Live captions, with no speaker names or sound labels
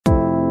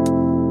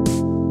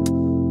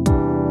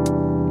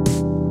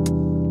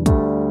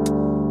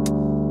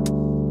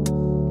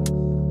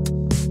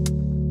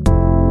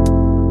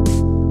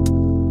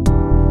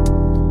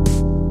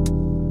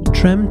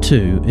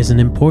TREM2 is an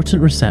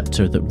important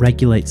receptor that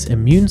regulates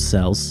immune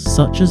cells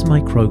such as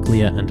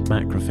microglia and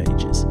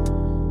macrophages.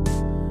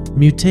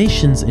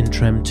 Mutations in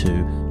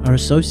TREM2 are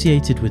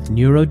associated with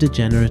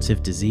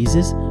neurodegenerative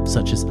diseases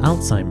such as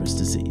Alzheimer's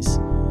disease.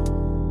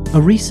 A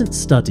recent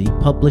study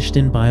published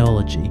in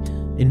Biology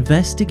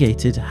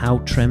investigated how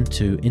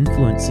TREM2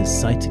 influences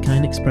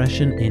cytokine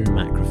expression in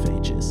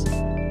macrophages.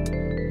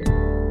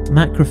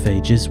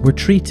 Macrophages were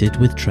treated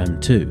with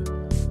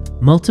TREM2.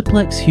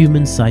 Multiplex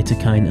human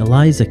cytokine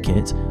ELISA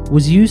kit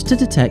was used to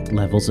detect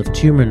levels of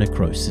tumor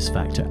necrosis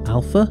factor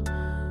alpha,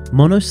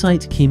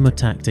 monocyte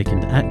chemotactic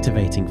and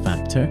activating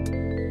factor,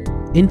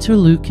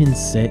 interleukin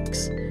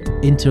 6,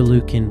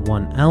 interleukin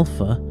 1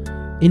 alpha,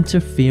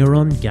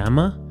 interferon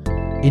gamma,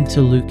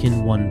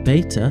 interleukin 1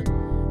 beta,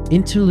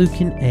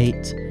 interleukin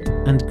 8,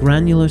 and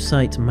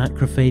granulocyte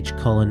macrophage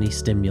colony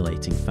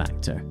stimulating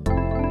factor.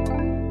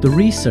 The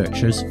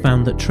researchers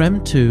found that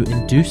TREM2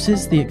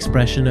 induces the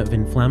expression of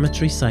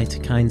inflammatory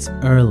cytokines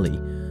early,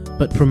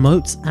 but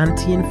promotes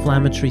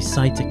anti-inflammatory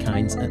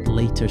cytokines at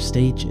later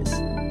stages.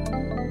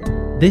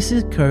 This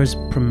occurs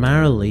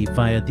primarily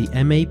via the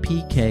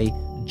MAPK-JNK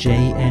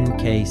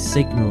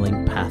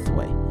signaling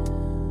pathway.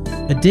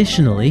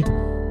 Additionally,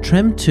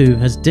 TREM2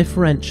 has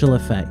differential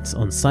effects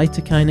on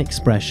cytokine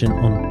expression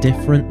on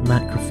different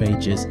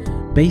macrophages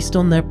based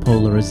on their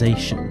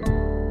polarization.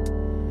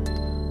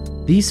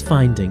 These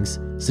findings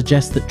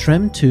suggest that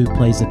TREM2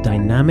 plays a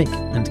dynamic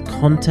and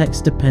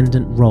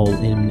context-dependent role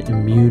in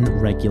immune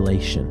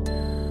regulation,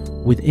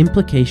 with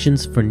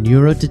implications for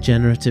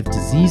neurodegenerative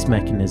disease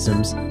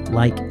mechanisms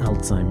like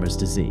Alzheimer's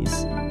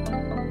disease.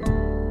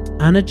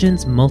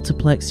 Anogen's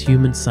Multiplex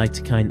human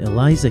cytokine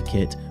ELISA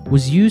kit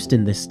was used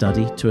in this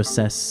study to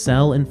assess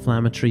cell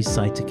inflammatory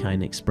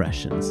cytokine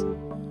expressions.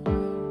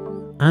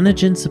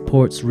 Anogen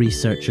supports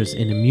researchers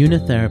in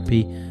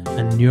immunotherapy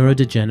and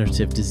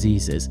neurodegenerative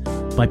diseases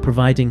by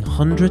providing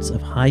hundreds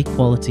of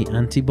high-quality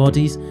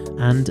antibodies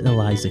and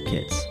ELISA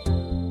kits.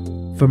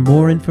 For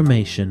more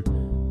information,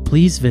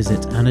 please visit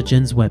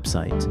Anogen's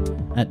website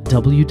at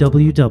www.anogen.ca.